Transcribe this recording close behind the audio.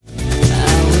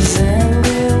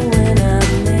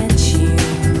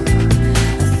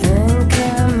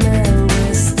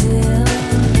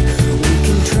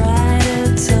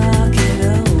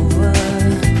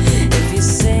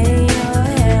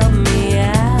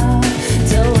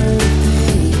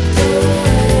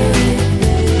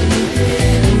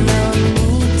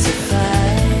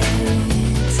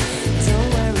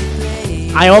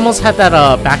I almost had that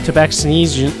back-to-back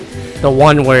sneeze. The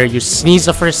one where you sneeze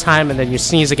the first time and then you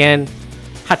sneeze again.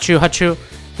 Hachu, hachu.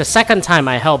 The second time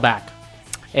I held back.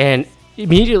 And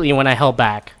immediately when I held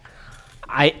back,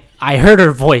 I heard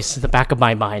her voice in the back of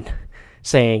my mind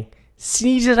saying,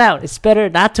 sneeze it out. It's better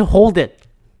not to hold it.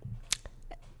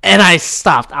 And I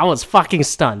stopped. I was fucking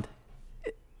stunned.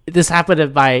 This happened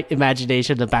in my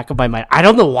imagination in the back of my mind. I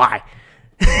don't know why.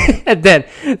 And then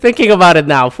thinking about it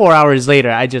now, 4 hours later,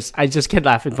 I just kept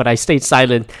laughing, but I stayed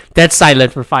silent, dead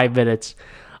silent for 5 minutes.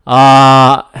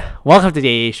 Welcome to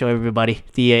the AA Show, everybody.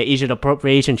 The Asian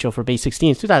Appropriation Show for May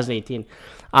 16th, 2018.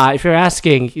 If you're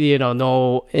asking,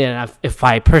 if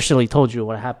I personally told you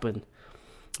what happened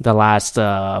the last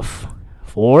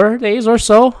 4 days or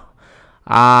so,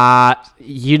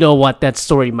 you know what that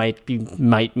story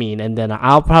might mean, and then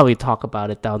I'll probably talk about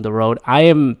it down the road.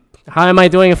 How am I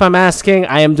doing? If I'm asking,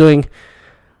 I'm doing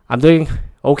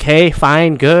okay,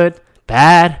 fine, good,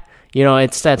 bad.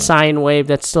 It's that sine wave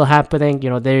that's still happening.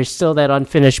 There's still that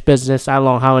unfinished business. I don't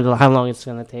know how long it's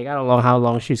gonna take. I don't know how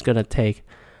long she's gonna take.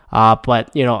 But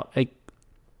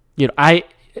I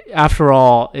after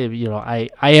all, I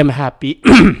am happy.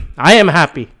 I am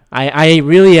happy. I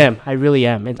really am. I really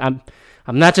am. And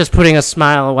I'm not just putting a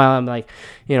smile while I'm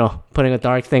putting a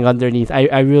dark thing underneath.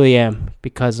 I really am,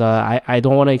 because I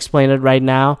don't want to explain it right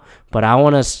now, but I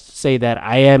want to say that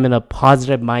I am in a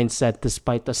positive mindset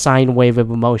despite the sine wave of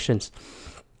emotions.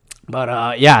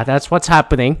 But yeah, that's what's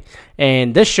happening.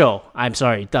 And this show, I'm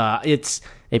sorry, it's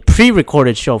a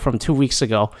pre-recorded show from 2 weeks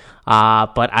ago,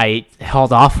 but I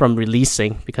held off from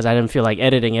releasing because I didn't feel like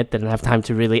editing it, didn't have time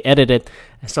to really edit it.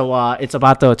 So it's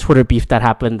about the Twitter beef that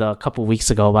happened a couple weeks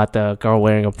ago about the girl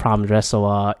wearing a prom dress.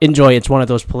 So enjoy. It's one of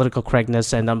those political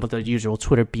correctness and the usual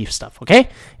Twitter beef stuff, okay?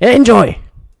 Yeah, enjoy.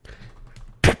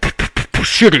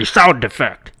 Shitty sound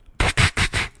effect.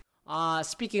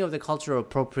 Speaking of the cultural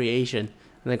appropriation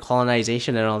and the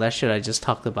colonization and all that shit I just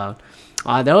talked about,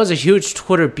 there was a huge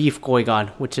Twitter beef going on,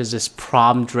 which is this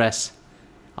prom dress,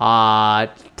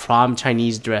 prom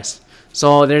Chinese dress.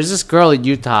 So there's this girl in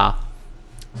Utah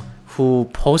who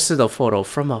posted a photo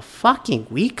from a fucking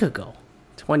week ago,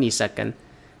 22nd.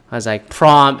 I was like,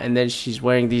 prom, and then she's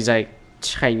wearing these like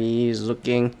Chinese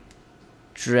looking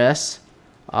dress.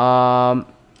 And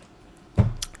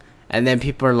then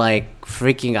people are like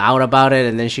freaking out about it,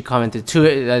 and then she commented to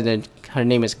it, and then her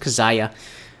name is Kazaya.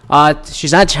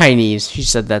 She's not Chinese. She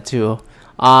said that too.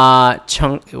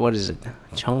 What is it?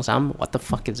 Cheongsam? What the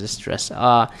fuck is this dress?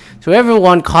 To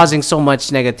everyone causing so much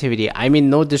negativity, I mean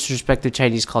no disrespect to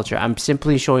Chinese culture. I'm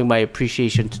simply showing my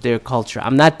appreciation to their culture.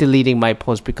 I'm not deleting my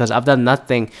post because I've done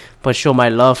nothing but show my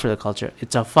love for the culture.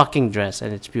 It's a fucking dress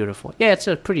and it's beautiful. Yeah, it's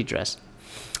a pretty dress.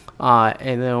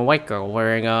 And then a white girl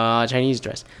wearing a Chinese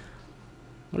dress.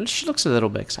 Well, she looks a little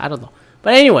mixed. I don't know.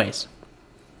 But anyways,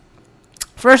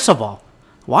 first of all,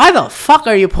 why the fuck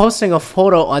are you posting a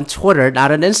photo on Twitter,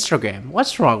 not on Instagram?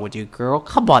 What's wrong with you, girl?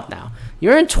 Come on now.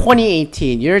 You're in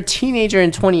 2018. You're a teenager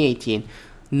in 2018.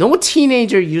 No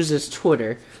teenager uses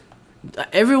Twitter.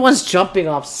 Everyone's jumping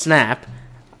off Snap.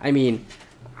 I mean,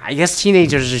 I guess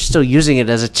teenagers are still using it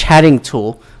as a chatting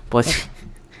tool, but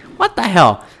what the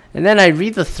hell? And then I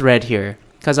read the thread here,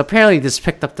 because apparently this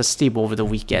picked up the steam over the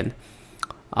weekend.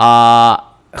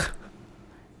 Wow.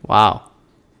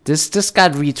 This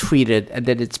got retweeted, and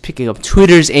then it's picking up.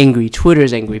 Twitter's angry.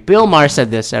 Bill Maher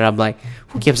said this, and I'm like,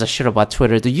 who gives a shit about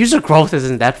Twitter? The user growth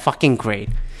isn't that fucking great.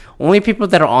 Only people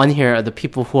that are on here are the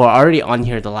people who are already on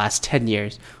here the last 10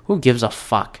 years. Who gives a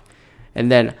fuck? And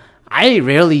then I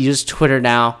rarely use Twitter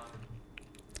now,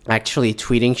 actually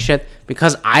tweeting shit,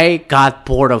 because I got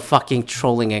bored of fucking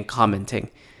trolling and commenting.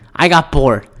 I got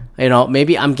bored.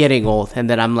 Maybe I'm getting old, and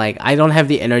then I'm like, I don't have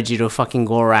the energy to fucking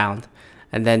go around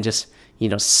and then just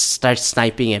start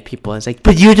sniping at people. It's like,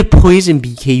 but you're the poison,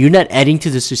 BK. You're not adding to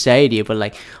the society. But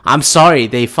like, I'm sorry,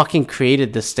 they fucking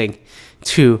created this thing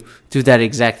to do that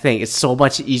exact thing. It's so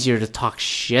much easier to talk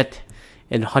shit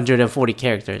in 140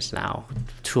 characters now,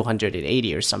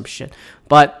 280 or some shit.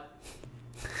 But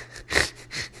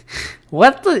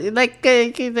what the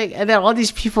and then all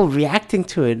these people reacting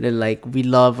to it and like, we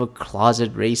love a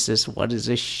closet racist. What is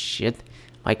this shit?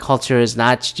 My culture is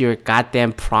not your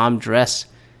goddamn prom dress.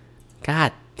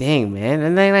 God dang, man.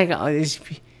 And then like all these.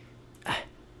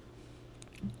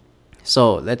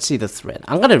 So let's see the thread.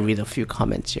 I'm gonna read a few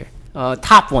comments here.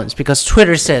 Top ones, because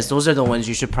Twitter says those are the ones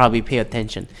you should probably pay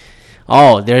attention.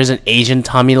 Oh, there's an Asian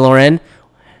Tommy Loren.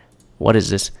 What is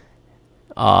this?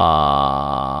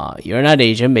 You're not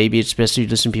Asian. Maybe it's best you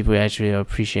listen to people who actually are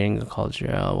appreciating the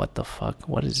culture. What the fuck?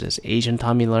 What is this? Asian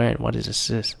Tommy Loren. What is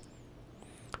this?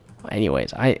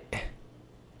 Anyways,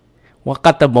 what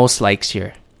got the most likes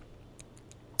here?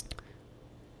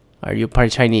 Are you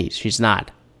part Chinese? She's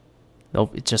not.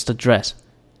 Nope, it's just a dress.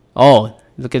 Oh,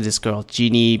 look at this girl.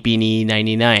 Genie Beanie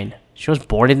 99. She was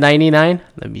born in 99?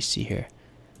 Let me see here.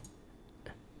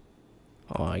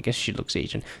 Oh, I guess she looks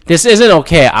Asian. This isn't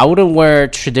okay. I wouldn't wear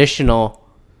traditional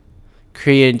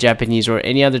Korean, Japanese, or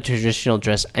any other traditional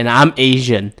dress. And I'm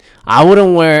Asian. I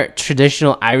wouldn't wear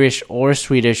traditional Irish or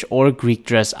Swedish or Greek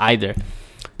dress either.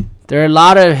 There are a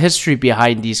lot of history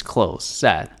behind these clothes.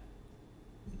 Sad.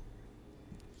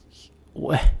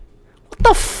 What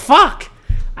the fuck?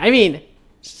 I mean,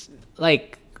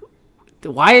 like,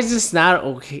 why is this not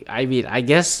okay? I mean, I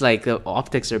guess, like, the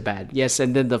optics are bad. Yes,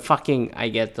 and then the fucking, I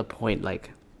get the point,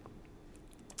 like,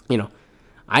 you know,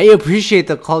 I appreciate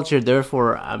the culture,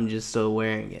 therefore, I'm just still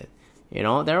wearing it. You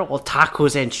know, there are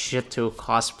otakus and shit to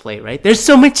cosplay, right? There's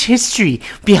so much history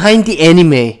behind the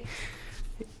anime.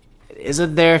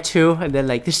 Isn't there, too? And then,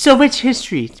 like, there's so much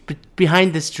history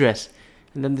behind this dress.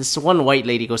 And then this one white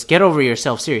lady goes, get over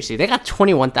yourself, seriously. They got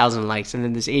 21,000 likes, and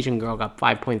then this Asian girl got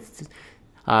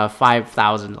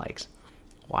 5,000 likes.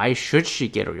 Why should she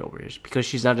get over it? Because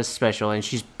she's not as special, and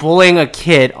she's bullying a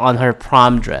kid on her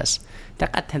prom dress.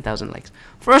 That got 10,000 likes.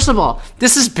 First of all,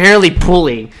 this is barely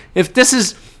bullying. If this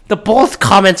is... both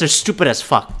comments are stupid as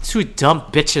fuck. Two dumb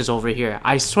bitches over here.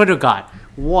 I swear to God.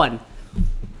 One.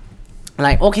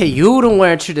 Like, okay, you don't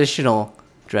wear a traditional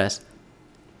dress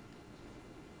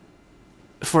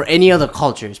for any other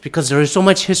cultures because there is so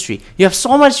much history. You have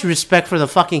so much respect for the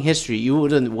fucking history, you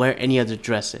wouldn't wear any other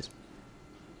dresses.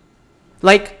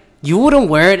 Like, you wouldn't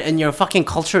wear it in your fucking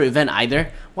culture event either.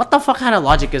 What the fuck kind of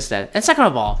logic is that? And second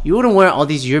of all, you wouldn't wear all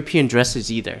these European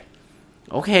dresses either.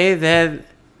 Okay, then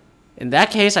in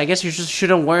that case, I guess you just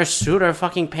shouldn't wear a suit or a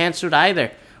fucking pantsuit either.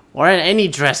 Or any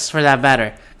dress for that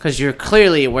matter. Because you're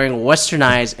clearly wearing a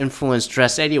westernized influenced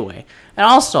dress anyway. And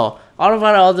also, all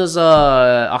about all those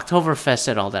Oktoberfest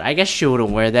and all that, I guess she wouldn't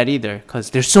wear that either.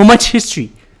 Because there's so much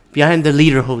history behind the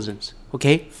lederhosens.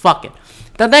 Okay? Fuck it.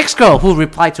 The next girl who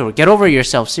replied to her, get over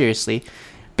yourself, seriously.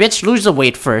 Bitch, lose the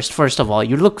weight first of all.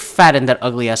 You look fat in that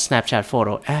ugly-ass Snapchat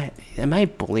photo. Am I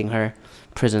bullying her?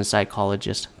 Prison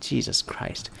psychologist. Jesus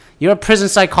Christ. You're a prison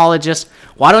psychologist.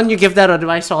 Why don't you give that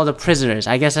advice to all the prisoners?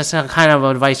 I guess that's the kind of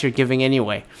advice you're giving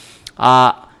anyway.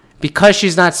 Because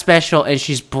she's not special and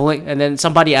she's bullying. And then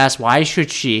somebody asked, why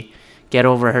should she get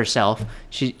over herself?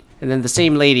 And then the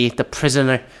same lady, the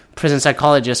prison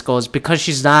psychologist goes, because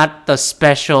she's not the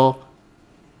special...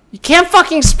 You can't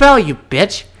fucking spell, you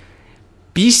bitch.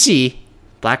 BC,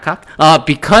 Blackcock.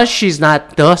 Because she's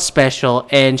not the special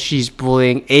and she's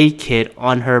bullying a kid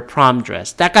on her prom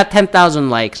dress. That got 10,000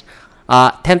 likes.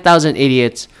 10,000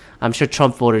 idiots. I'm sure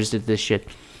Trump voters did this shit.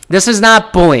 This is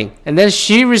not bullying. And then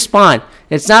she respond,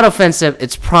 it's not offensive.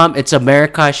 It's prom. It's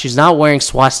America. She's not wearing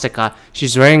swastika.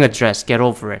 She's wearing a dress. Get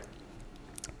over it.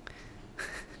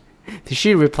 Did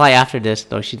she reply after this?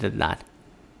 No, she did not.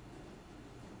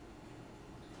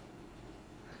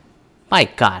 My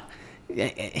God.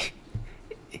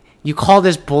 You call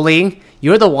this bullying?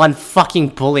 You're the one fucking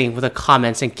bullying with the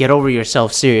comments and get over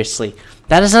yourself, seriously.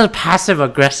 That is a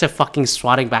passive-aggressive fucking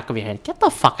swatting back of your hand. Get the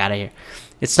fuck out of here.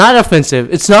 It's not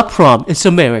offensive. It's not prom. It's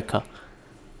America.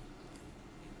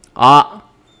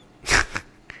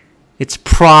 It's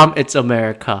prom. It's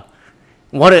America.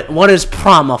 What is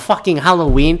prom? A fucking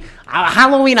Halloween?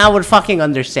 Halloween I would fucking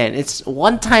understand. It's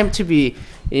one time to be...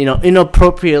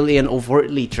 inappropriately and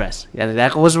overtly dressed. Yeah,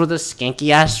 that goes with a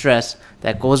skanky ass dress.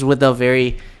 That goes with a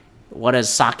very,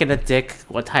 sock in a dick,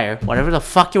 whatever the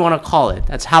fuck you want to call it.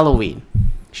 That's Halloween.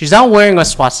 She's not wearing a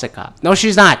swastika. No,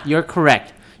 she's not. You're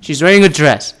correct. She's wearing a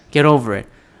dress. Get over it.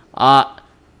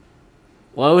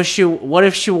 What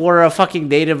if she wore a fucking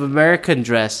Native American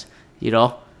dress?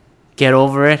 Get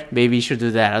over it. Maybe you should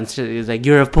do that. It's like,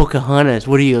 you're a Pocahontas.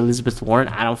 What are you, Elizabeth Warren?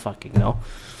 I don't fucking know.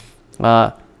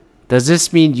 Does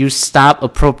this mean you stop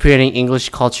appropriating English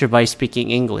culture by speaking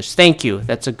English? Thank you.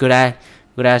 That's a good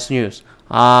ass news.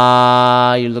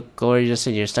 You look gorgeous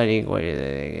and you're studying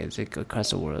across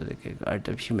the world, the art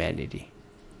of humanity.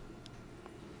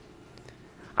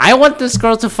 I want this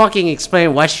girl to fucking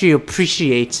explain what she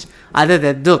appreciates other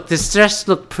than, look, this dress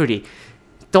look pretty.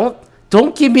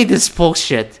 Don't give me this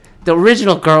bullshit. The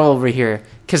original girl over here,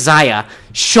 Kazaya,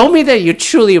 show me that you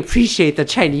truly appreciate the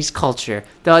Chinese culture,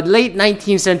 the late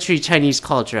 19th century Chinese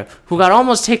culture, who got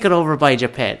almost taken over by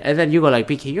Japan. And then you go like,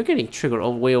 BK, you're getting triggered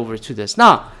way over to this.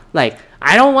 No, like,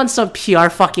 I don't want some PR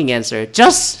fucking answer.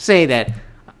 Just say that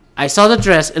I saw the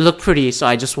dress, it looked pretty, so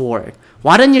I just wore it.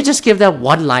 Why don't you just give that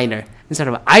one-liner instead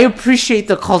of, I appreciate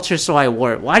the culture, so I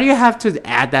wore it? Why do you have to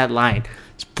add that line?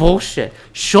 It's bullshit.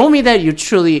 Show me that you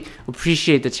truly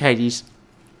appreciate the Chinese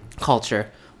culture.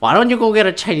 Why don't you go get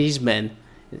a Chinese man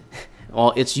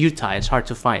Well, it's Utah. It's hard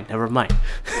to find. Never mind.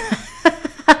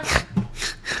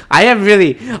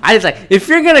 I was like, if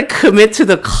you're gonna commit to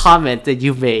the comment that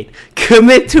you made,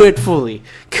 commit to it fully.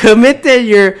 Commit that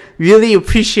you're really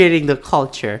appreciating the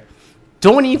culture.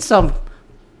 Don't eat some,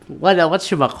 what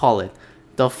should I call it?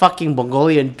 The fucking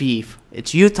Mongolian beef.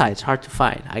 It's Utah. It's hard to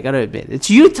find. I gotta admit. It's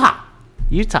Utah.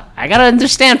 Utah. I gotta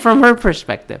understand from her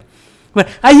perspective. But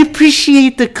I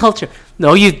appreciate the culture.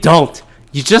 No, you don't.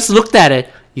 You just looked at it.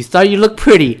 You thought you looked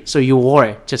pretty, so you wore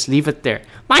it. Just leave it there.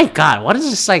 My God, what is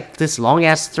this like this long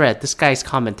ass thread? This guy's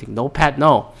commenting. No, Pat,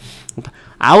 no.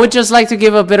 I would just like to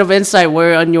give a bit of insight on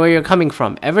where you're coming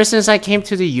from. Ever since I came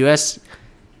to the U.S.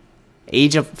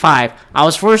 age of 5, I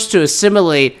was forced to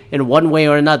assimilate in one way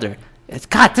or another.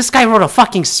 God, this guy wrote a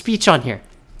fucking speech on here.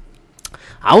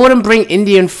 I wouldn't bring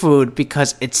Indian food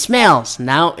because it smells.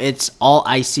 Now it's all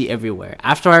icy everywhere.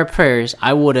 After our prayers,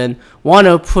 I wouldn't want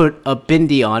to put a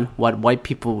bindi on, what white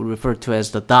people would refer to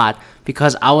as the dot,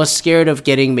 because I was scared of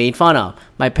getting made fun of.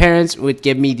 My parents would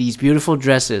give me these beautiful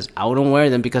dresses. I wouldn't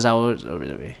wear them because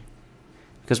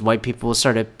white people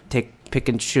started pick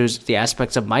and choose the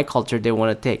aspects of my culture they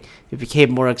want to take. It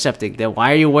became more accepting. Then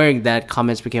why are you wearing that?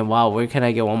 Comments became, wow, where can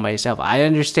I get one myself? I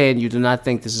understand you do not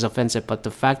think this is offensive, but the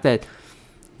fact that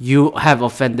you have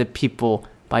offended people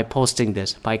by posting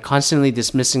this, by constantly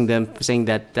dismissing them, saying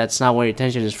that that's not where your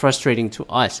attention is, frustrating to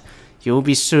us. You will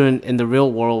be soon in the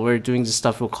real world where doing this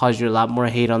stuff will cause you a lot more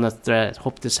hate on the thread.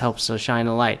 Hope this helps to shine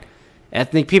a light.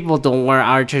 Ethnic people don't wear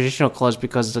our traditional clothes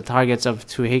because the targets of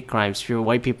 2 hate crimes. Fewer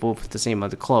white people put the same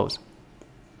other clothes.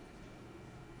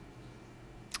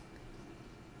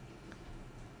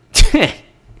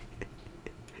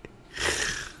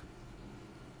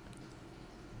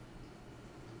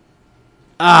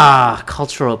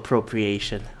 Cultural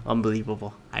appropriation.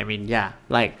 Unbelievable. I mean, yeah.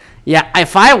 Like, yeah,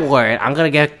 if I wore it, I'm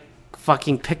gonna get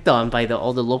fucking picked on by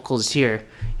all the locals here,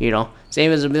 you know?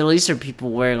 Same as the Middle Eastern people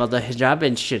wearing all the hijab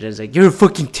and shit. It's like, you're a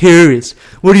fucking terrorist.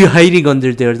 What are you hiding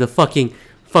under there? The fucking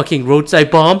roadside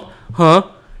bomb?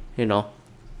 Huh? You know?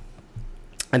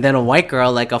 And then a white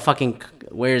girl, like a fucking,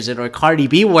 wears it, or Cardi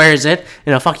B wears it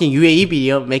in a fucking UAE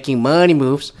video making money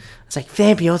moves. It's like,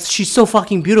 damn, yo, she's so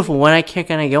fucking beautiful. When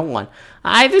can I get one?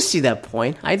 I do see that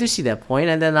point.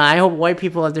 And then I hope white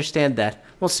people understand that.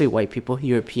 We'll say white people,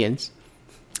 Europeans.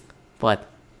 But,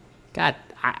 God,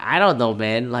 I don't know,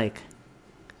 man. Like,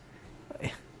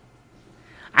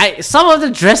 some of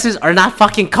the dresses are not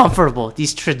fucking comfortable.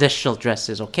 These traditional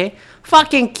dresses, okay?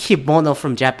 Fucking kimono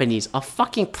from Japanese. A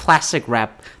fucking plastic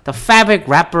wrap. The fabric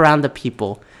wrap around the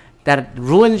people. That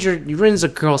ruins a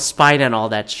girl's spine and all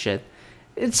that shit.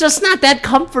 It's just not that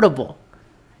comfortable.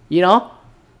 You know?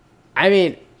 I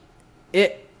mean,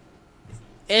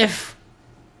 if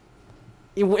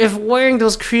wearing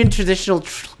those Korean traditional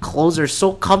clothes are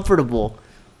so comfortable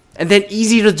and then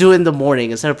easy to do in the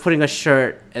morning instead of putting a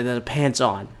shirt and then the pants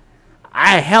on,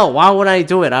 why would I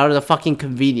do it out of the fucking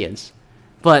convenience?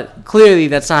 But clearly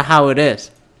that's not how it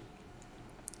is.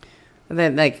 And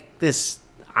then like this,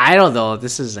 I don't know,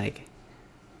 this is like,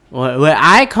 where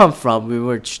I come from, we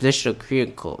were traditional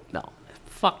Korean clothes. No,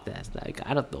 fuck that. Like,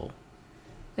 I don't know.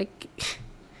 Like,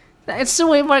 it's so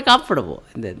way more comfortable.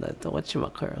 And then the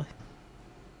whatchamacallit.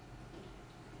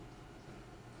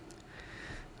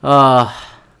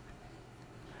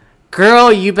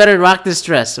 Girl, you better rock this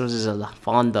dress. This is a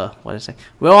Fonda. What is it?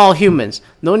 We're all humans.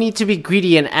 No need to be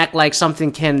greedy and act like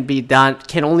something can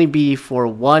only be for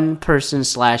one person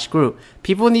 / group.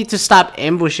 People need to stop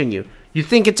ambushing you. You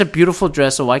think it's a beautiful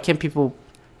dress, so why can't people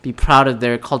be proud of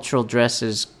their cultural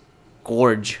dresses?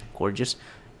 Gorgeous.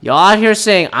 Y'all out here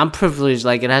saying I'm privileged,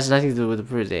 like it has nothing to do with the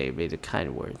privilege. They made the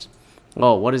kind words.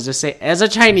 Oh, what does this say? As a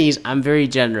Chinese, I'm very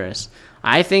generous.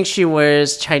 I think she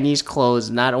wears Chinese clothes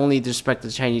not only to respect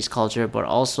the Chinese culture, but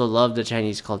also love the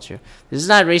Chinese culture. This is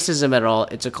not racism at all.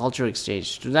 It's a cultural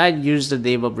exchange. Do not use the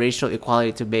name of racial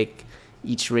equality to make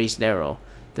each race narrow.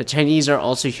 The Chinese are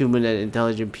also human and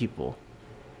intelligent people.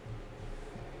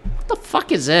 What the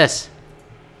fuck is this?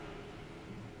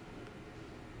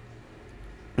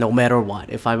 No matter what,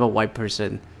 if I'm a white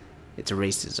person, it's a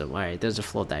racism. Alright, there's a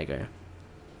flow diagram.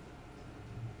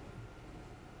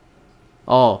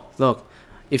 Oh, look.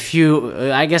 If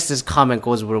you, I guess this comment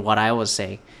goes with what I was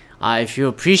saying. If you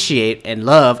appreciate and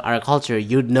love our culture,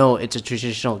 you'd know it's a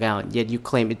traditional gown, yet you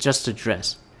claim it's just a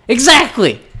dress.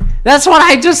 Exactly! That's what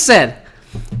I just said!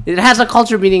 It has a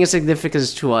culture meaning and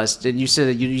significance to us. And you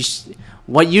said that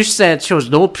what you said shows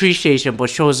no appreciation, but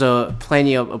shows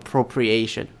plenty of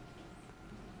appropriation.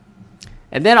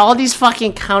 And then all these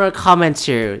fucking counter comments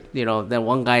here, you know, that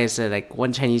one guy said, like,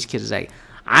 one Chinese kid is like,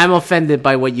 I'm offended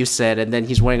by what you said, and then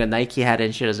he's wearing a Nike hat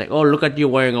and shit. It's like, oh, look at you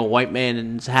wearing a white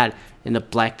man's hat in a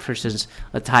black person's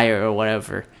attire or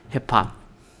whatever. Hip hop.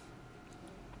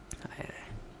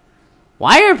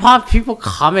 Why are people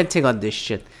commenting on this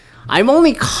shit? I'm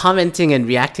only commenting and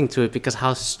reacting to it because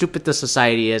how stupid the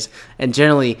society is, and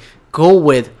generally go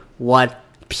with what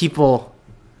people,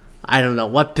 I don't know,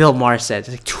 what Bill Maher said.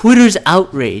 Like, Twitter's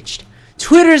outraged.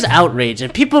 Twitter's outraged,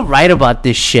 and people write about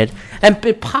this shit, and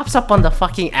it pops up on the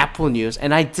fucking Apple News,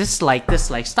 and I dislike,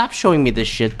 stop showing me this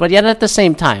shit, but yet at the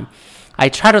same time, I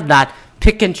try to not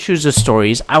pick and choose the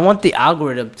stories. I want the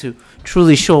algorithm to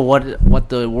truly show what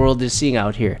the world is seeing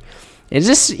out here. Is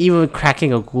this even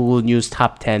cracking a Google News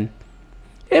top 10?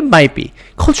 It might be.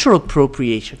 Cultural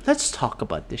appropriation. Let's talk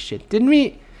about this shit. Didn't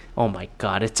we? Oh my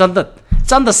god, it's on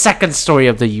the second story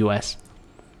of the US.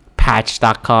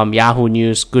 Patch.com, Yahoo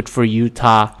News, Good for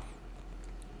Utah,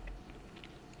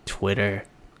 Twitter,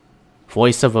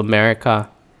 Voice of America.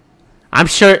 I'm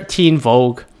sure Teen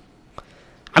Vogue.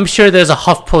 I'm sure there's a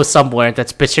HuffPost somewhere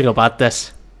that's bitching about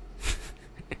this.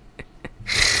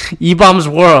 E-Bombs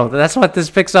World. That's what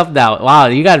this picks up now. Wow,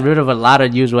 you got rid of a lot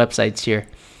of news websites here.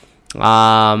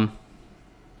 But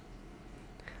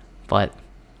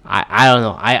I don't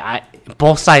know. I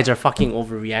both sides are fucking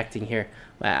overreacting here.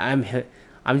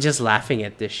 I'm just laughing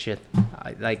at this shit.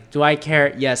 Like, do I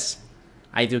care? Yes,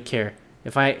 I do care.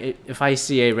 If I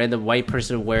see a random white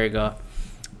person wearing a,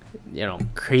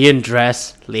 Korean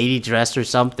dress, lady dress or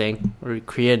something, or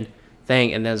Korean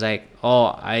thing, and then it's like,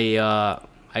 oh,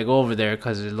 I go over there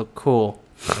because it look cool.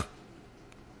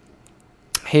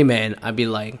 Hey man, I'd be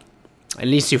like, at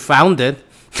least you found it.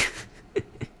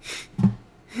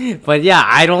 But yeah,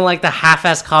 I don't like the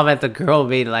half-ass comment the girl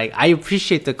made. Like, I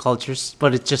appreciate the cultures,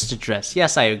 but it's just a dress.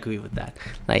 Yes, I agree with that.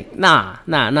 Like, nah.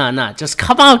 Just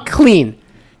come out clean.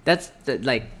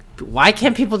 Like, why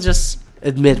can't people just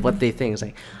admit what they think? It's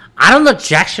like, I don't know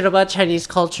jack shit about Chinese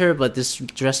culture, but this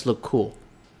dress look cool.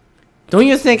 Don't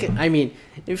you think? I mean,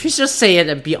 if you just say it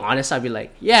and be honest, I'd be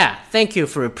like, yeah, thank you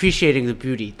for appreciating the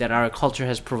beauty that our culture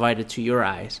has provided to your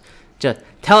eyes. Just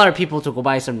tell our people to go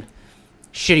buy some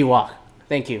shitty walk.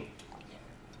 Thank you.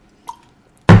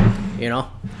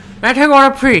 I take what I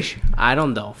preach. I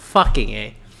don't know. Fucking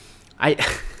A.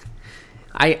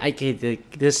 I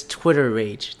get this Twitter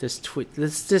rage. This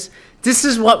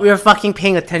is what we're fucking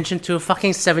paying attention to.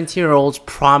 Fucking 17-year-olds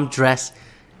prom dress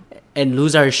and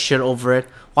lose our shit over it.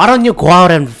 Why don't you go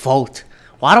out and vote?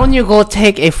 Why don't you go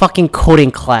take a fucking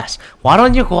coding class? Why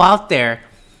don't you go out there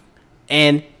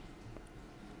and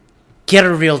get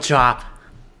a real job?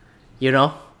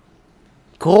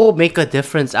 Go make a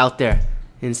difference out there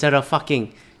instead of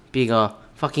fucking being a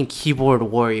fucking keyboard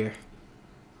warrior.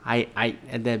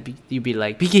 And then you'd be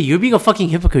like, BK, you're being a fucking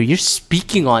hypocrite. You're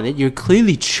speaking on it. You're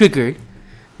clearly triggered.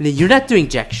 And then you're not doing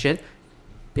jack shit.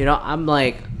 I'm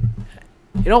like,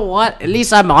 you know what? At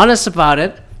least I'm honest about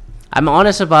it. I'm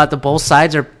honest about the both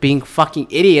sides are being fucking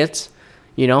idiots.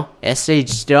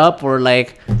 SH'd up or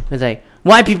like, it's like,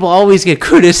 why people always get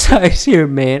criticized here,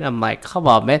 man? I'm like, come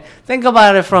on, man. Think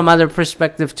about it from other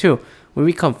perspective too. Where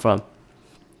we come from.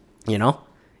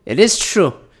 It is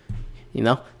true.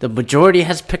 The majority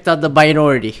has picked out the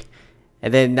minority.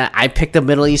 And then I picked a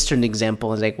Middle Eastern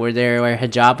example. It's like where they wear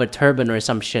hijab or turban or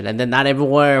some shit. And then not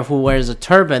everywhere who wears a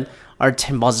turban are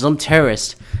Muslim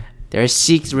terrorists. There are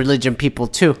Sikh religion people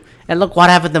too. And look what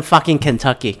happened in fucking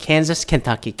Kentucky. Kansas,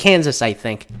 I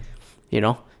think.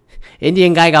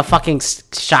 Indian guy got fucking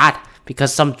shot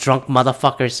because some drunk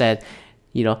motherfucker said,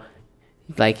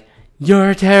 like,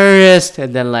 you're a terrorist.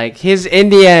 And then, like, he's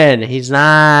Indian. He's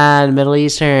not Middle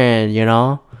Eastern,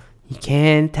 You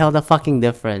can't tell the fucking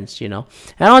difference, And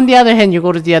on the other hand, you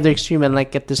go to the other extreme and,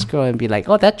 like, get this girl and be like,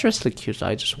 oh, that dress looked cute, so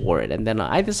I just wore it. And then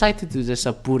I decided to do this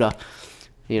Buddha,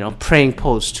 praying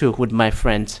pose, too, with my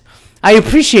friends. I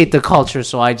appreciate the culture,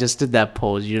 so I just did that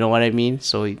pose. You know what I mean?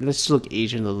 So let's look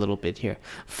Asian a little bit here.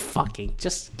 Fucking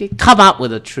just come out with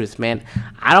the truth, man.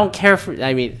 I don't care for.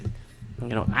 I mean,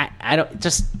 I don't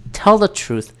just tell the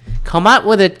truth. Come out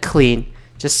with it clean.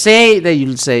 Just say that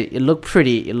you say it looked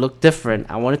pretty, it looked different.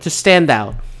 I wanted to stand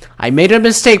out. I made a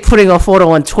mistake putting a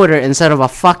photo on Twitter instead of a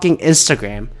fucking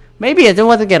Instagram. Maybe I didn't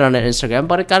want to get on an Instagram,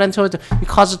 but it got into it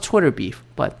because of Twitter beef.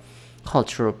 But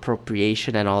cultural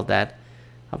appropriation and all that.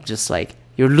 I'm just like,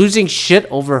 you're losing shit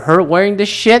over her wearing this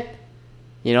shit?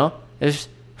 If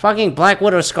fucking Black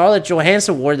Widow Scarlett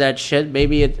Johansson wore that shit,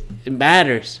 maybe it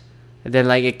matters. And then,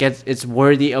 like, it's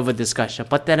worthy of a discussion.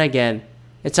 But then again,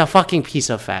 it's a fucking piece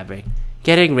of fabric.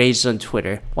 Getting raised on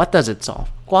Twitter, what does it solve?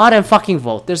 Go out and fucking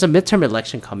vote. There's a midterm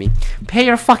election coming. Pay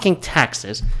your fucking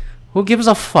taxes. Who gives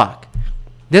a fuck?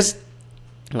 This,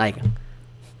 like,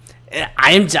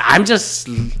 I'm just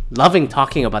loving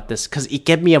talking about this because it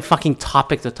gave me a fucking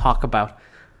topic to talk about.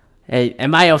 Hey,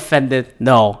 am I offended?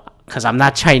 No, because I'm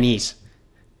not Chinese.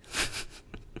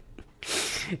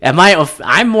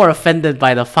 I'm more offended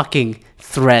by the fucking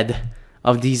thread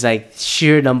of these like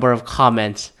sheer number of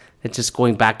comments and just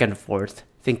going back and forth,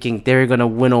 thinking they're gonna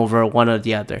win over one or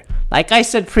the other. Like I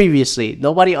said previously,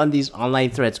 nobody on these online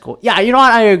threads go, yeah, you know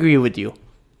what? I agree with you.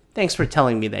 Thanks for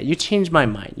telling me that. You changed my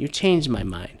mind. You changed my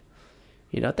mind.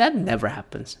 You know, that never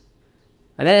happens.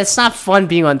 And then it's not fun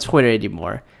being on Twitter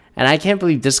anymore. And I can't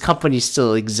believe this company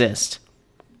still exists.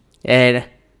 And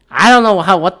I don't know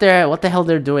what the hell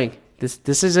they're doing.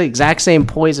 This is the exact same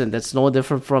poison that's no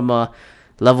different from a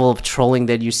level of trolling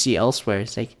that you see elsewhere.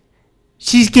 It's like,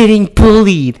 she's getting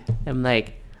bullied. I'm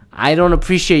like, I don't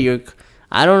appreciate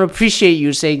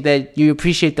you saying that you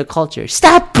appreciate the culture.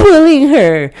 Stop bullying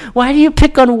her. Why do you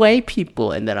pick on white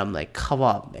people? And then I'm like, come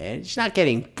on, man. She's not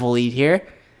getting bullied here.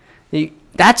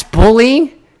 That's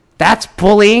bullying. That's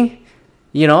bullying.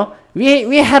 You know,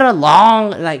 we had a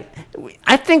long,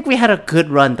 I think we had a good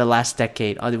run the last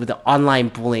decade with the online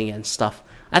bullying and stuff.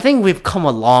 I think we've come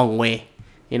a long way.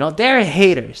 You know, they're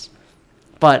haters.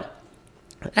 But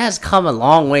it has come a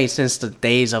long way since the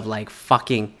days of like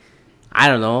fucking, I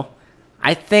don't know.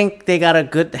 I think they got a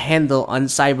good handle on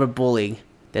cyberbullying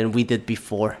than we did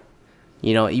before.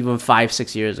 You know, even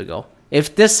 5-6 years ago.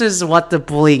 If this is what the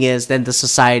bullying is, then the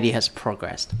society has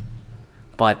progressed.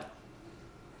 But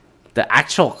the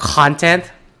actual content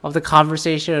of the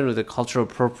conversation or the cultural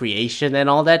appropriation and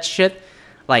all that shit,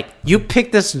 like, you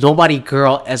pick this nobody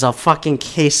girl as a fucking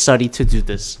case study to do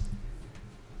this.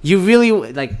 You really,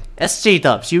 like,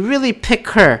 SJWs, you really pick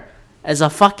her as a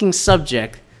fucking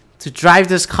subject to drive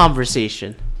this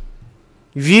conversation.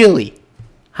 Really?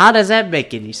 How does that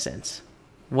make any sense?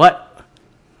 What?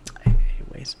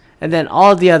 Anyways. And then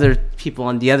all the other people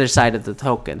on the other side of the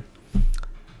token.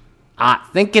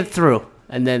 Think it through.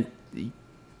 And then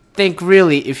think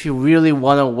really if you really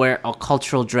want to wear a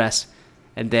cultural dress.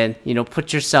 And then, you know,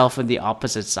 put yourself on the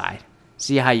opposite side.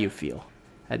 See how you feel.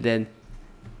 And then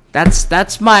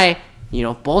that's my, you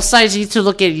know, both sides need to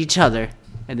look at each other.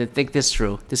 And then think this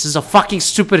through. This is the fucking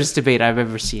stupidest debate I've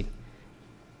ever seen.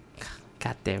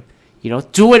 Goddamn. You know,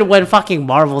 do it when fucking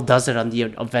Marvel does it on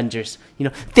the Avengers. You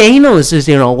know, Thanos is,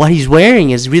 you know, what he's wearing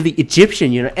is really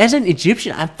Egyptian. You know, as an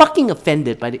Egyptian, I'm fucking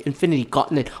offended by the Infinity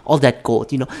Gauntlet, all that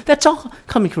gold. You know, that's all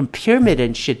coming from pyramid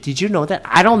and shit. Did you know that?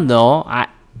 I don't know.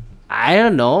 I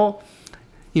don't know.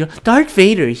 You know, Darth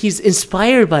Vader, he's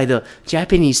inspired by the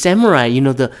Japanese samurai, you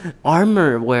know, the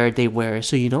armor where they wear.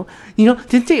 So, you know,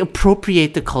 didn't they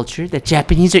appropriate the culture that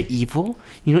Japanese are evil?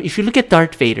 You know, if you look at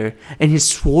Darth Vader and his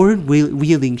sword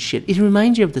wielding shit, it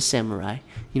reminds you of the samurai.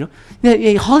 You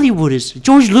know, Hollywood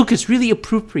George Lucas really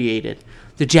appropriated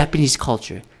the Japanese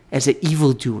culture as the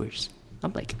evildoers.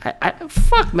 I'm like,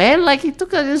 fuck, man. Like, he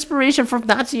took an inspiration from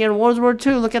Nazi and World War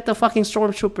II. Look at the fucking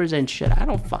stormtroopers and shit. I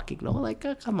don't fucking know. Like,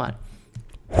 come on.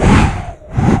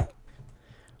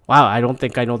 Wow, I don't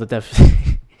think I know the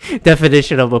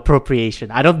definition of appropriation.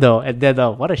 I don't know. And then,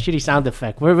 what a shitty sound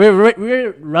effect.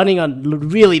 We're running on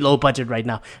really low budget right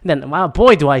now. And then, wow,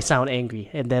 boy, do I sound angry.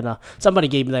 And then somebody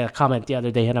gave me like a comment the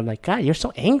other day, and I'm like, God, you're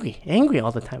so angry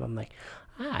all the time. I'm like,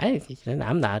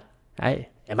 I'm not.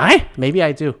 Am I? Maybe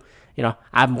I do. You know,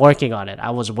 I'm working on it. I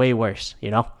was way worse.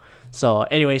 You know. So,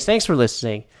 anyways, thanks for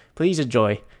listening. Please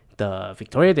enjoy the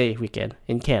Victoria Day weekend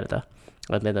in Canada.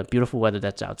 And then the beautiful weather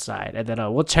that's outside. And then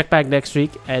we'll check back next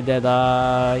week. And then,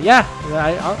 yeah,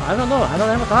 I don't know. I don't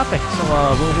have a topic. So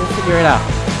we'll figure it out.